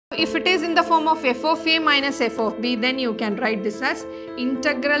if it is in the form of f of a minus f of b, then you can write this as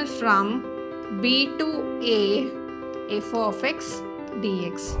integral from b to a f of x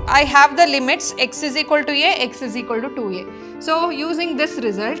dx. I have the limits x is equal to a, x is equal to 2a. So using this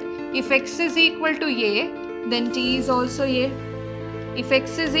result, if x is equal to a, then t is also a. If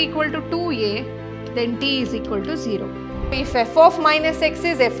x is equal to 2a, then t is equal to 0. If f of minus x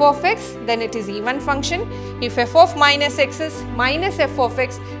is f of x, then it is even function. If f of minus x is minus f of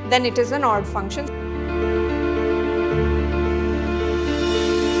x, then it is an odd function.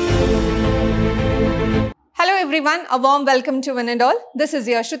 Hello everyone, a warm welcome to one and all. This is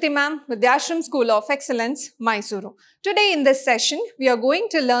your Shruti ma'am, Vidhyaashram School of Excellence, Mysuru. Today in this session, we are going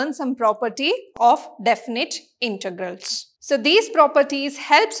to learn some property of definite integrals. So these properties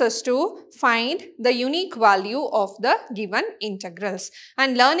helps us to find the unique value of the given integrals,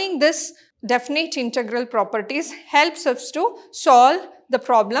 and learning this definite integral properties helps us to solve the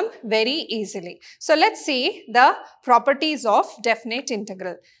problem very easily. So let's see the properties of definite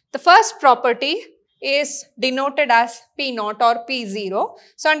integral. The first property is denoted as P0 or P0.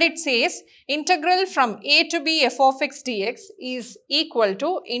 So, and it says integral from a to b f of x dx is equal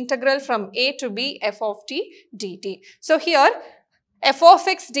to integral from a to b f of t dt. So, here f of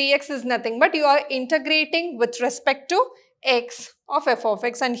x dx is nothing but you are integrating with respect to x of f of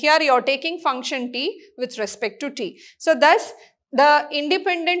x, and here you are taking function t with respect to t. So, thus the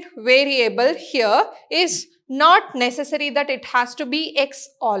independent variable here is not necessary that it has to be x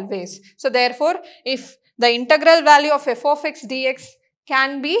always. So, therefore, if the integral value of f of x dx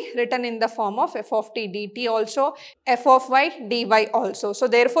can be written in the form of f of t dt also, f of y dy also. So,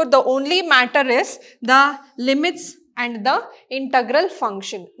 therefore, the only matter is the limits and the integral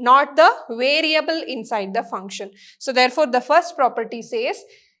function, not the variable inside the function. So, therefore, the first property says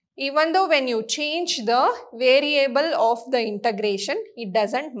even though when you change the variable of the integration, it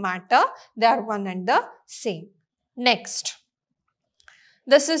doesn't matter, they are one and the same. Next,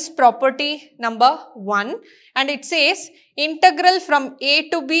 this is property number 1, and it says integral from a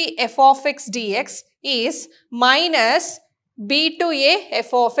to b f of x dx is minus b to a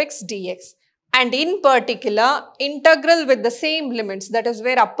f of x dx. And in particular, integral with the same limits, that is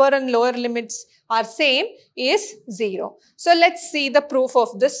where upper and lower limits are same, is 0. So, let's see the proof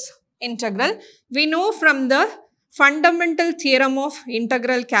of this integral. We know from the fundamental theorem of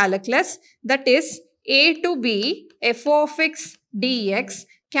integral calculus, that is a to b f of x dx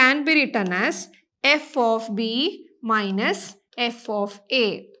can be written as f of b minus f of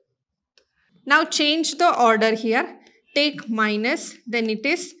a. Now, change the order here, take minus, then it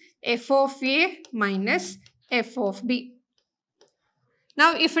is f of a minus f of b.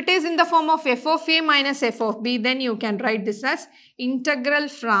 Now, if it is in the form of f of a minus f of b, then you can write this as integral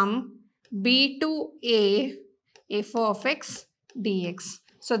from b to a f of x dx.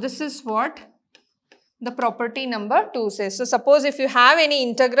 So, this is what the property number 2 says. So, suppose if you have any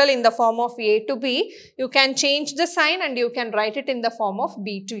integral in the form of a to b, you can change the sign and you can write it in the form of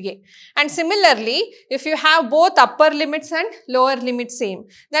b to a. And similarly, if you have both upper limits and lower limits same,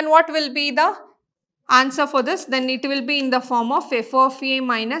 then what will be the answer for this? Then it will be in the form of f of a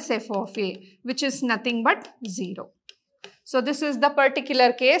minus f of a, which is nothing but 0. So, this is the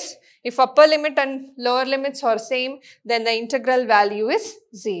particular case. If upper limit and lower limits are same, then the integral value is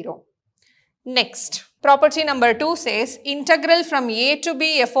 0. Next, property number 2 says integral from a to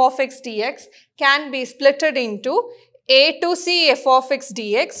b f of x dx can be splitted into a to c f of x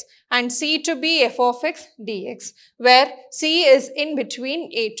dx and c to b f of x dx, where c is in between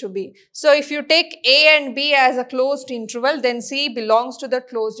a to b. So, if you take a and b as a closed interval, then c belongs to the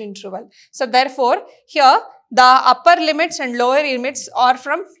closed interval. So, therefore, here the upper limits and lower limits are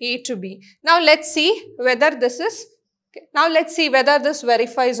from a to b. Now, let's see whether this is Now, let's see whether this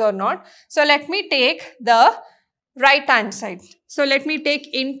verifies or not. So, let me take the right hand side. So, let me take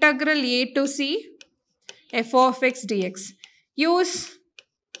integral a to c f of x dx. Use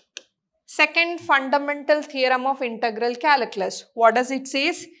second fundamental theorem of integral calculus. What does it say?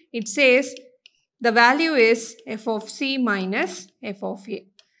 It says the value is f of c minus f of a.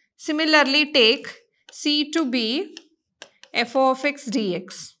 Similarly, take c to b f of x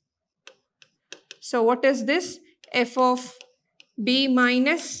dx. So, what is this? F of b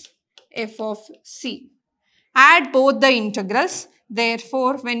minus f of c. Add both the integrals.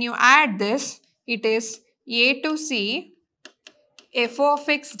 Therefore, when you add this, it is a to c f of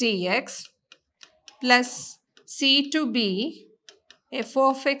x dx plus c to b f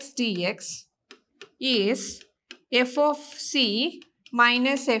of x dx is f of c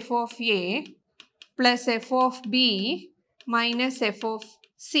minus f of a plus f of b minus f of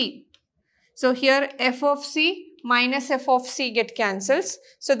c. So, here f of c minus f of c get cancels.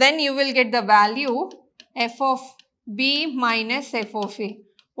 So then you will get the value f of b minus f of a.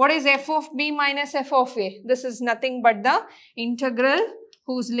 What is f of b minus f of a? This is nothing but the integral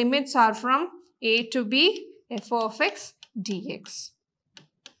whose limits are from a to b f of x dx.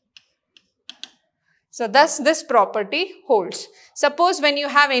 So thus this property holds. Suppose when you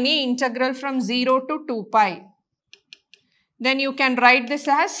have any integral from 0 to 2 pi, then you can write this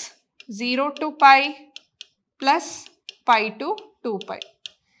as 0 to pi plus pi to 2 pi.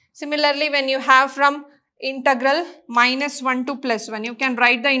 Similarly, when you have from integral minus 1 to plus 1, you can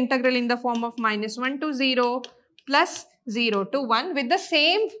write the integral in the form of minus 1 to 0 plus 0 to 1 with the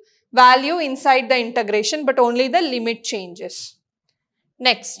same value inside the integration, but only the limit changes.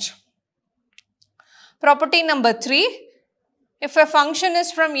 Next, property number 3, if a function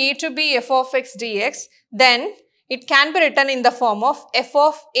is from a to b f of x dx, then it can be written in the form of f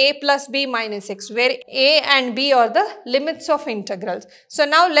of a plus b minus x, where a and b are the limits of integrals. So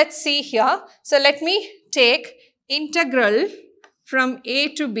now let's see here. So let me take integral from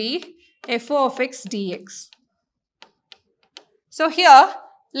a to b f of x dx. So here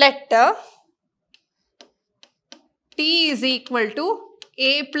let t is equal to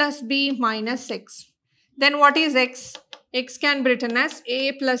a plus b minus x. Then what is x? X can be written as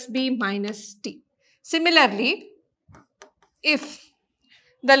a plus b minus t. Similarly, if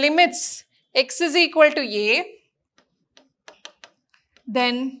the limits x is equal to a,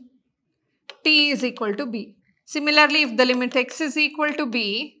 then t is equal to b. Similarly, if the limit x is equal to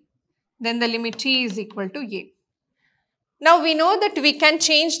b, then the limit t is equal to a. Now we know that we can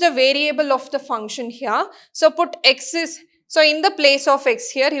change the variable of the function here. So put x is, so in the place of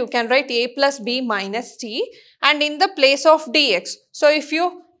x here, you can write a plus b minus t, and in the place of dx. So if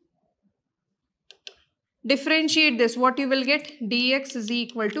you differentiate this, what you will get? Dx is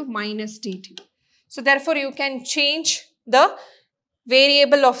equal to minus dt. So therefore, you can change the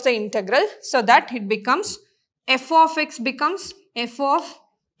variable of the integral so that it becomes f of x becomes f of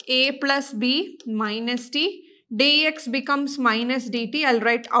a plus b minus t. Dx becomes minus dt. I'll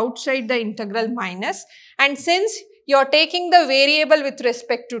write outside the integral minus. And since you're taking the variable with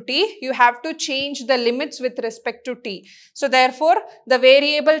respect to t, you have to change the limits with respect to t. So therefore, the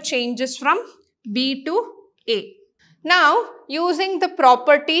variable changes from b to a. Now, using the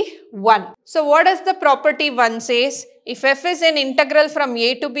property 1. So what does the property 1 says? If f is an integral from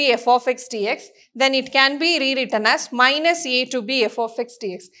a to b f of x dx, then it can be rewritten as minus a to b f of x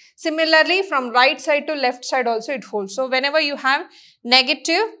dx. Similarly, from right side to left side also it holds. So whenever you have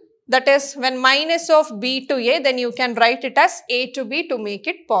negative, that is when minus of b to a, then you can write it as a to b to make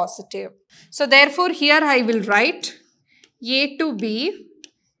it positive. So therefore, here I will write a to b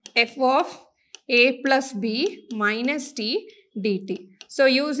f of a plus b minus t dt. So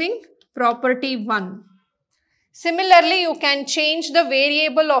using property 1. Similarly, you can change the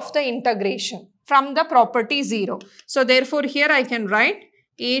variable of the integration from the property 0. So therefore, here I can write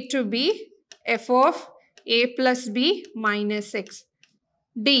a to b f of a plus b minus x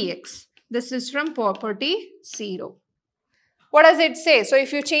dx. This is from property 0. What does it say? So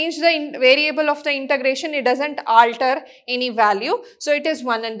if you change the variable of the integration, it doesn't alter any value. So it is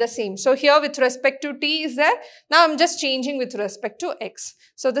one and the same. So here with respect to t is there. Now I'm just changing with respect to x.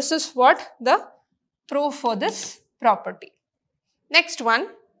 So this is what the proof for this property. Next one.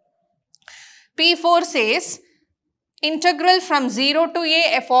 P4 says integral from 0 to a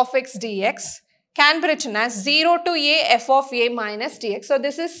f of x dx can be written as 0 to a f of a minus dx. So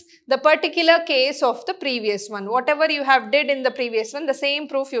this is the particular case of the previous one. Whatever you have did in the previous one, the same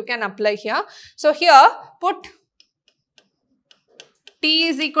proof you can apply here. So here put t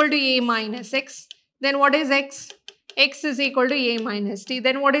is equal to a minus x. Then what is x? X is equal to a minus t.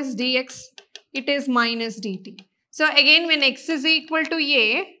 Then what is dx? It is minus dt. So again, when x is equal to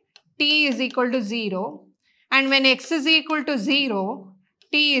a, t is equal to 0. And when x is equal to 0,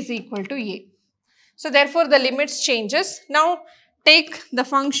 t is equal to a. So therefore, the limits changes. Now take the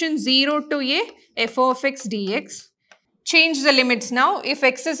function 0 to a f of x dx. Change the limits now. If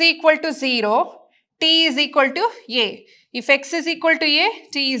x is equal to 0, t is equal to a. If x is equal to a,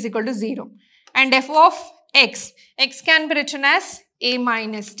 t is equal to 0. And f of x, x can be written as a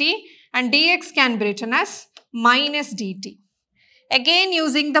minus t and dx can be written as minus dt. Again,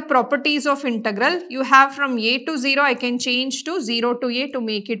 using the properties of integral, you have from a to 0, I can change to 0 to a to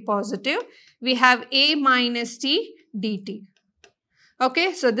make it positive. We have a minus t dt.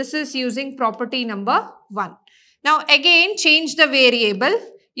 Okay, so this is using property number 1. Now again, change the variable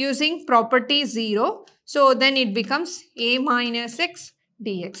using property 0. So then it becomes a minus x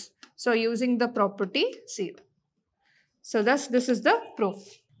dx. So using the property 0. So thus this is the proof.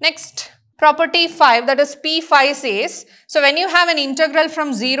 Next, Property 5, that is P5 says, so when you have an integral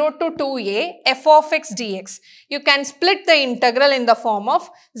from 0 to 2a f of x dx, you can split the integral in the form of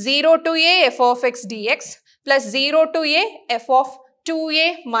 0 to a f of x dx plus 0 to a f of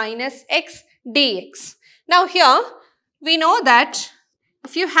 2a minus x dx. Now here we know that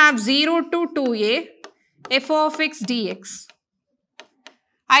if you have 0 to 2a f of x dx,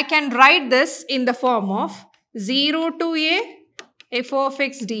 I can write this in the form of 0 to a f of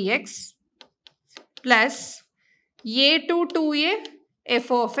x dx plus a to 2a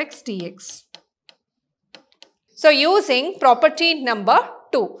f of x dx. So using property number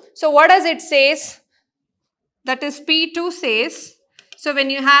 2. So what does it says? That is P2 says, so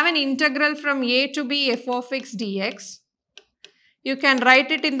when you have an integral from a to b f of x dx, you can write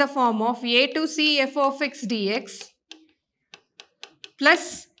it in the form of a to c f of x dx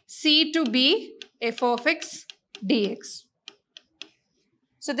plus c to b f of x dx.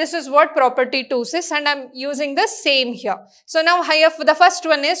 So this is what property 2 says, and I am using the same here. So now here the first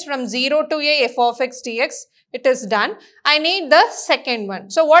one is from 0 to a f of x dx. It is done. I need the second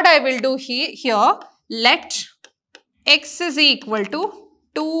one. So what I will do here, let x is equal to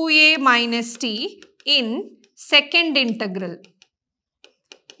 2a minus t in second integral.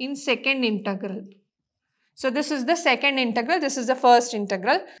 So this is the second integral. This is the first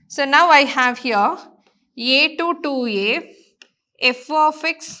integral. So now I have here a to 2a f of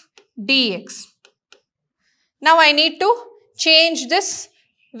x dx. Now I need to change this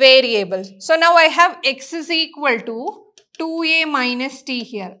variable. So now I have x is equal to 2a minus t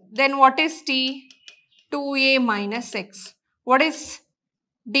here. Then what is t? 2a minus x. What is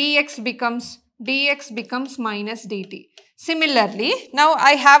dx becomes minus dt. Similarly, now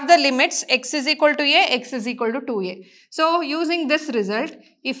I have the limits x is equal to a, x is equal to 2a. So using this result,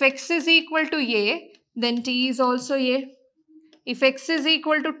 if x is equal to a, then t is also a. If x is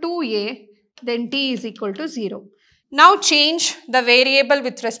equal to 2a, then t is equal to 0. Now change the variable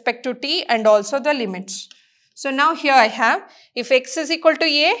with respect to t and also the limits. So now here I have, if x is equal to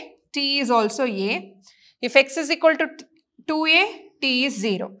a, t is also a. If x is equal to 2a, t is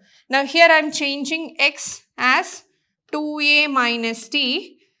 0. Now here I am changing x as 2a minus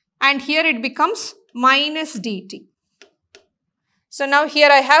t, and here it becomes minus dt. So now here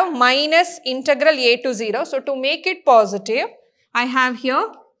I have minus integral a to 0. So to make it positive, I have here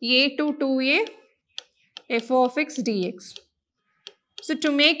a to 2a f of x dx. So to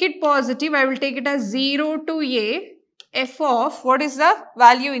make it positive, I will take it as 0 to a f of, what is the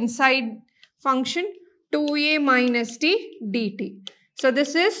value inside function? 2a minus t dt. So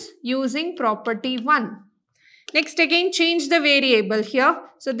this is using property 1. Next again change the variable here.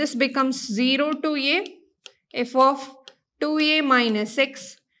 So this becomes 0 to a f of 2a minus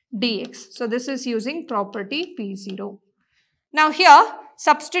x dx. So this is using property P0. Now here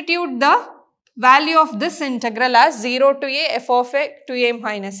substitute the value of this integral as 0 to a f of 2a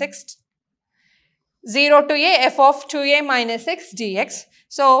minus x, 0 to a f of 2a minus x dx.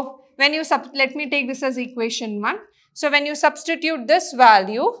 So when you let me take this as equation 1. So when you substitute this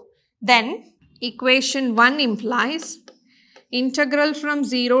value, then equation 1 implies integral from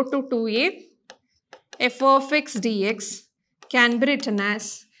 0 to 2a f of x dx can be written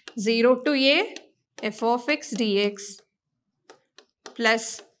as 0 to a f of x dx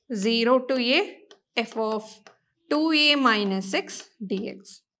plus 0 to a f of 2a minus x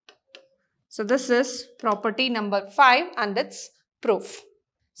dx. So this is property number 5 and its proof.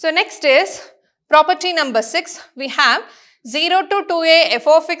 So next is property number 6. We have 0 to 2a f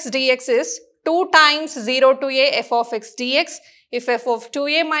of x dx is 2 times 0 to a f of x dx if f of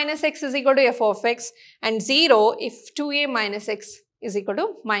 2a minus x is equal to f of x, and 0 if 2a minus x is equal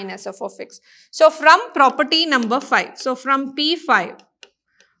to minus f of x. So from property number 5, so from P5,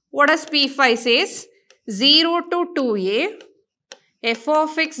 what does P5 says? 0 to 2a f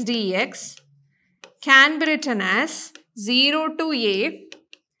of x dx can be written as 0 to a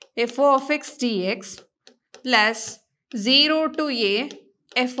f of x dx plus 0 to a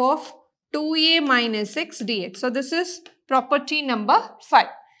f of 2a minus x dx. So this is property number 5.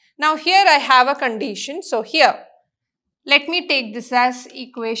 Now here I have a condition. So here let me take this as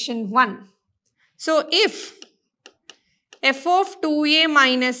equation 1. So if f of 2a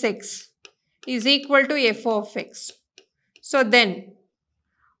minus x is equal to f of x, so then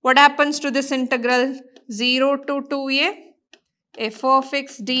what happens to this integral? 0 to 2a f of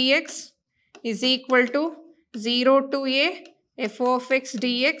x dx is equal to 0 to a f of x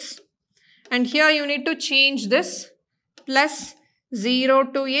dx, and here you need to change this plus 0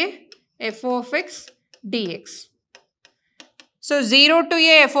 to a f of x dx. So 0 to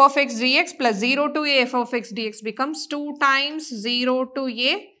a f of x dx plus 0 to a f of x dx becomes 2 times 0 to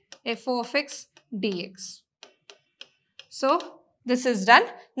a f of x dx. So this is done.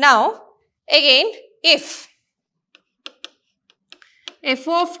 Now again, if f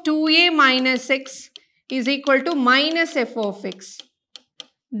of 2a minus x is equal to minus f of x,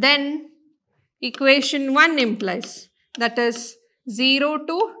 then equation 1 implies, that is 0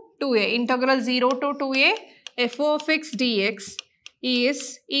 to 2a, integral 0 to 2a f of x dx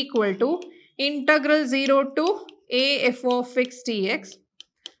is equal to integral 0 to a f of x dx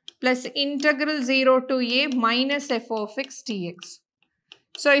plus integral 0 to a minus f of x dx.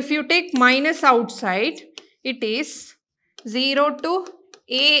 So if you take minus outside, it is 0 to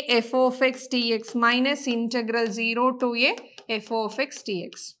a f of x dx minus integral 0 to a f of x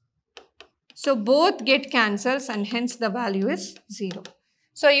dx. So both get cancels and hence the value is 0.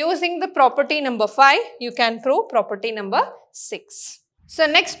 So using the property number 5, you can prove property number 6. So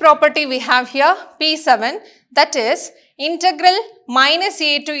next property we have here P7, that is integral minus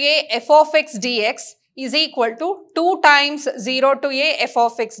a to a f of x dx is equal to 2 times 0 to a f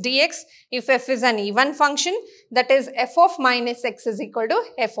of x dx if f is an even function, that is f of minus x is equal to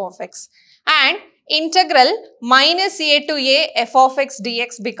f of x, and integral minus a to a f of x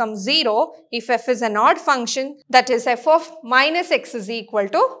dx becomes 0 if f is an odd function, that is f of minus x is equal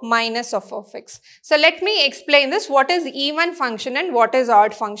to minus f of x. So let me explain this, what is even function and what is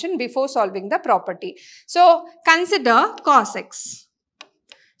odd function before solving the property. So consider cos x.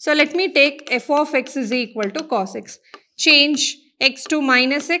 So let me take f of x is equal to cos x. Change x to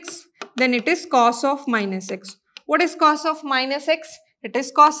minus x, then it is cos of minus x. What is cos of minus x? It is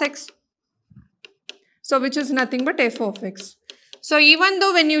cos x. So which is nothing but f of x. So even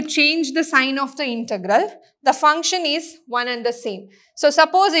though when you change the sign of the integral, the function is one and the same. So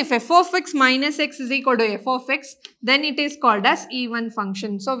suppose if f of x minus x is equal to f of x, then it is called as even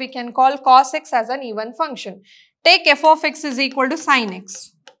function. So we can call cos x as an even function. Take f of x is equal to sin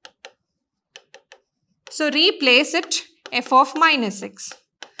x. So replace it f of minus x.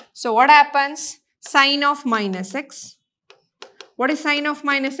 So what happens? Sin of minus x. What is sin of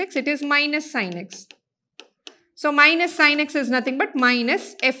minus x? It is minus sin x. So minus sin x is nothing but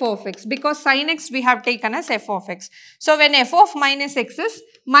minus f of x, because sin x we have taken as f of x. So when f of minus x is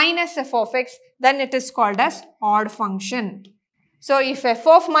minus f of x, then it is called as odd function. So if f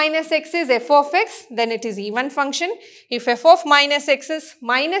of minus x is f of x, then it is even function. If f of minus x is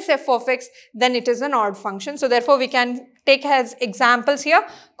minus f of x, then it is an odd function. So therefore we can take as examples here,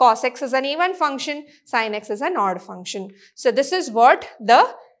 cos x is an even function, sin x is an odd function. So this is what the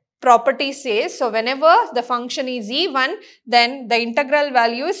property says. So whenever the function is even, then the integral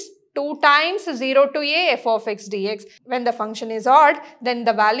value is 2 times 0 to a f of x dx. When the function is odd, then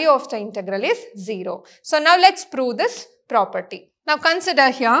the value of the integral is 0. So now let's prove this property. Now consider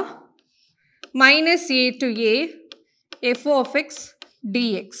here minus a to a f of x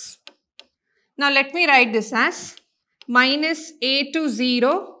dx. Now let me write this as minus a to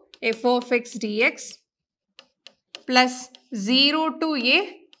 0 f of x dx plus 0 to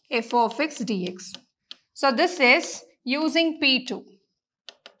a f of x dx. So this is using P2.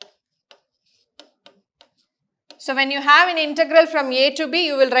 So when you have an integral from a to b,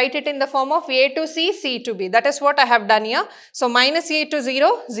 you will write it in the form of a to c, c to b. That is what I have done here. So minus a to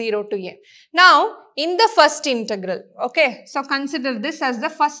 0, 0 to a. Now in the first integral, okay, so consider this as the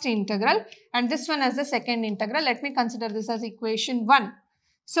first integral and this one as the second integral. Let me consider this as equation 1.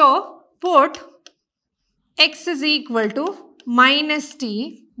 So put x is equal to minus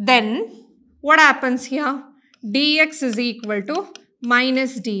t, then what happens here? Dx is equal to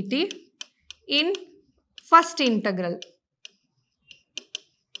minus dt in first integral.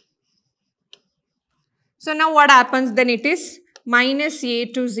 So now what happens? Then it is minus a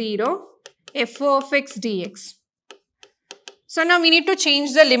to 0 f of x dx. So now we need to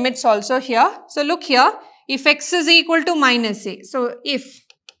change the limits also here. So look here, if x is equal to minus a. So if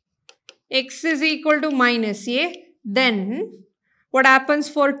x is equal to minus a, then what happens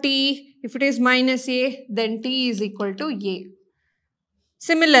for t? If it is minus a, then t is equal to a.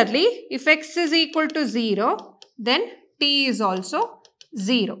 Similarly, if x is equal to 0, then t is also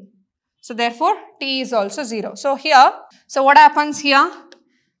 0. So therefore, t is also 0. So here, so what happens here?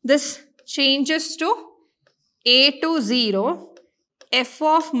 This changes to a to 0, f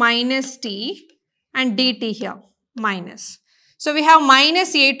of minus t and dt here, minus. So we have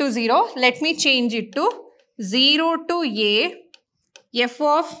minus a to 0. Let me change it to 0 to a, f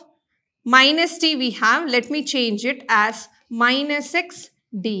of minus t we have. Let me change it as minus x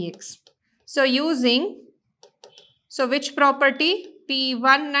dx. So using, so which property?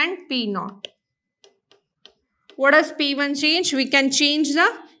 P1 and P0. What does P1 change? We can change the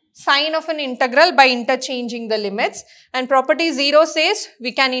sign of an integral by interchanging the limits, and property 0 says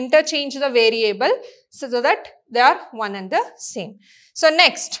we can interchange the variable so that they are one and the same. So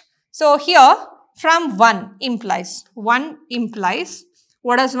next, so here from 1 implies, what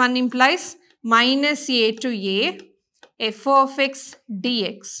does 1 implies? Minus a to a f of x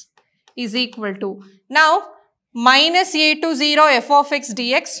dx is equal to, now minus a to 0 f of x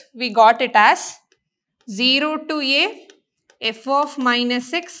dx, we got it as 0 to a f of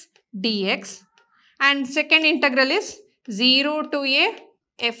minus x dx, and second integral is 0 to a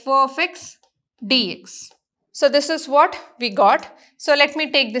f of x dx. So this is what we got. So let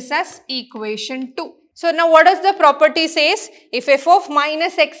me take this as equation 2. So now what does the property says? If f of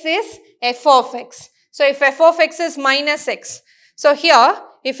minus x is f of x. So if f of x is minus x. So here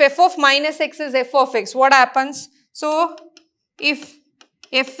if f of minus x is f of x, what happens? So if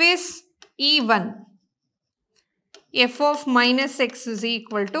f is even, f of minus x is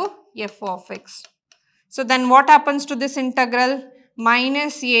equal to f of x. So then what happens to this integral?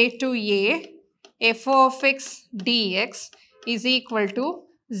 Minus a to a f of x dx is equal to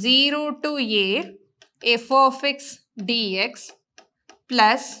 0 to a f of x dx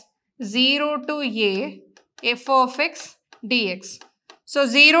plus 0 to a f of x dx. So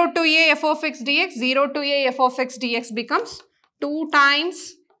 0 to a f of x dx, 0 to a f of x dx becomes 2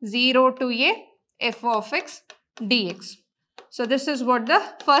 times 0 to a f of x dx. So this is what the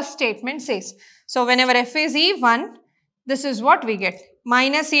first statement says. So whenever f is even, this is what we get.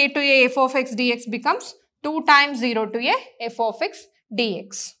 Minus a to a f of x dx becomes 2 times 0 to a f of x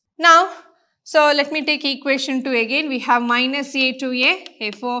dx. Now, so let me take equation 2 again. We have minus a to a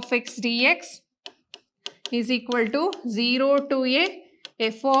f of x dx is equal to 0 to a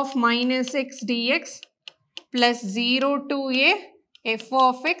f of minus x dx plus 0 to a f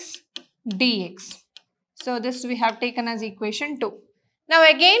of x dx. So this we have taken as equation 2. Now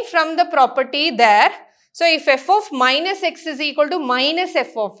again from the property there, so if f of minus x is equal to minus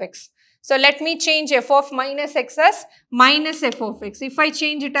f of x. So let me change f of minus x as minus f of x. If I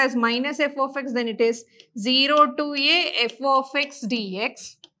change it as minus f of x, then it is 0 to a f of x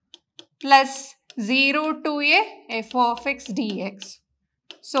dx plus 0 to a f of x dx.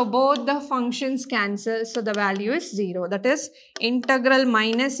 So both the functions cancel. So the value is 0. That is integral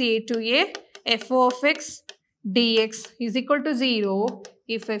minus a to a f of x dx is equal to 0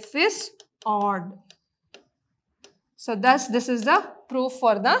 if f is odd. So thus this is the proof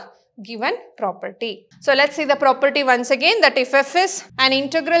for the given property. So let's see the property once again, that if f is an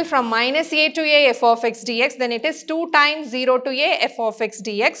integral from minus a to a f of x dx, then it is 2 times 0 to a f of x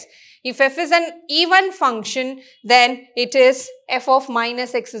dx. If f is an even function, then it is f of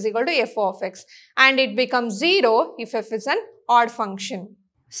minus x is equal to f of x, and it becomes 0 if f is an odd function.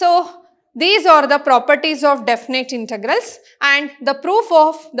 So these are the properties of definite integrals, and the proof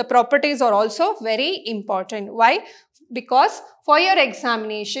of the properties are also very important. Why? Because for your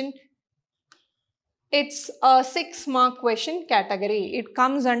examination, it's a 6 mark question category. It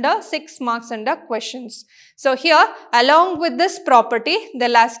comes under 6 marks under questions. So here, along with this property,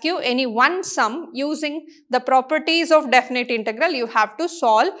 they'll ask you any one sum using the properties of definite integral. You have to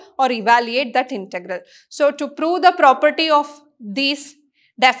solve or evaluate that integral. So to prove the property of these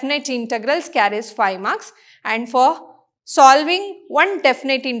definite integrals carries 5 marks, and for solving one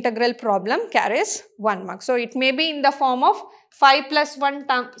definite integral problem carries 1 mark. So it may be in the form of 5 plus 1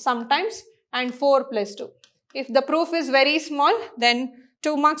 sometimes and 4 plus 2. If the proof is very small, then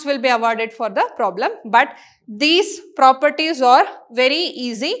 2 marks will be awarded for the problem. But these properties are very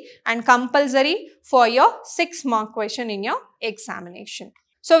easy and compulsory for your 6 mark question in your examination.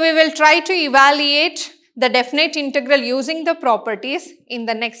 So we will try to evaluate the definite integral using the properties in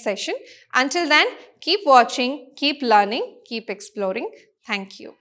the next session. Until then, keep watching, keep learning, keep exploring. Thank you.